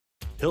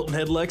Hilton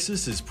Head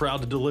Lexus is proud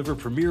to deliver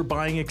premier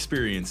buying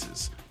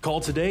experiences. Call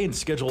today and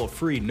schedule a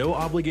free,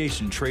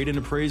 no-obligation trade-in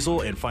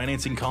appraisal and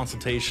financing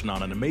consultation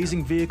on an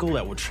amazing vehicle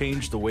that will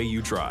change the way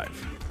you drive.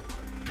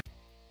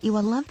 You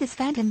will love this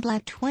phantom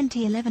black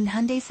 2011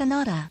 Hyundai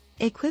Sonata,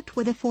 equipped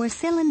with a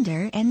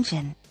 4-cylinder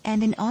engine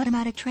and an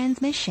automatic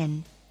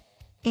transmission.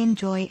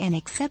 Enjoy an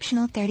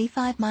exceptional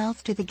 35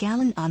 miles to the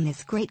gallon on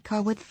this great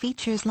car with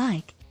features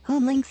like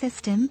HomeLink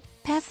system,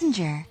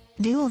 passenger,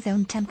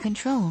 dual-zone temp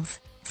controls,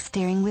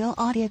 steering wheel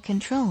audio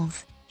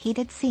controls,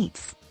 heated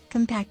seats,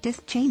 compact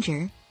disc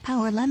changer,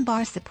 power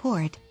lumbar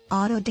support,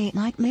 auto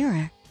daylight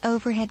mirror,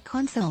 overhead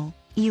console,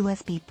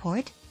 USB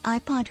port,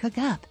 iPod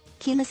hookup,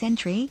 keyless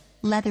entry,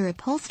 leather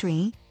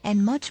upholstery,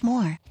 and much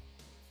more.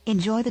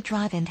 Enjoy the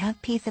drive and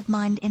have peace of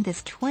mind in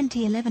this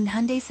 2011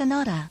 Hyundai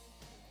Sonata.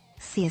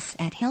 See us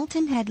at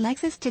Hilton Head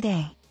Lexus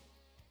today.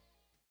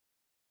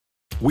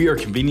 We are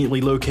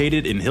conveniently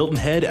located in Hilton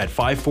Head at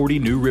 540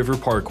 New River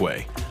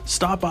Parkway.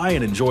 Stop by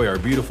and enjoy our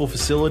beautiful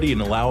facility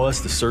and allow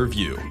us to serve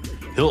you.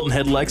 Hilton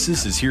Head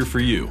Lexus is here for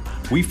you.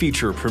 We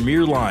feature a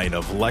premier line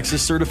of Lexus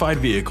certified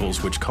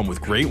vehicles which come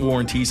with great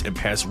warranties and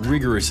pass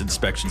rigorous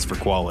inspections for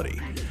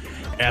quality.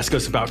 Ask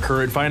us about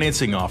current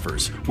financing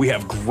offers. We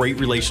have great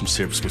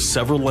relationships with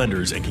several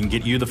lenders and can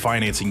get you the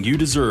financing you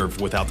deserve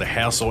without the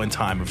hassle and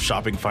time of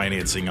shopping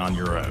financing on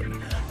your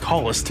own.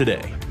 Call us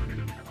today.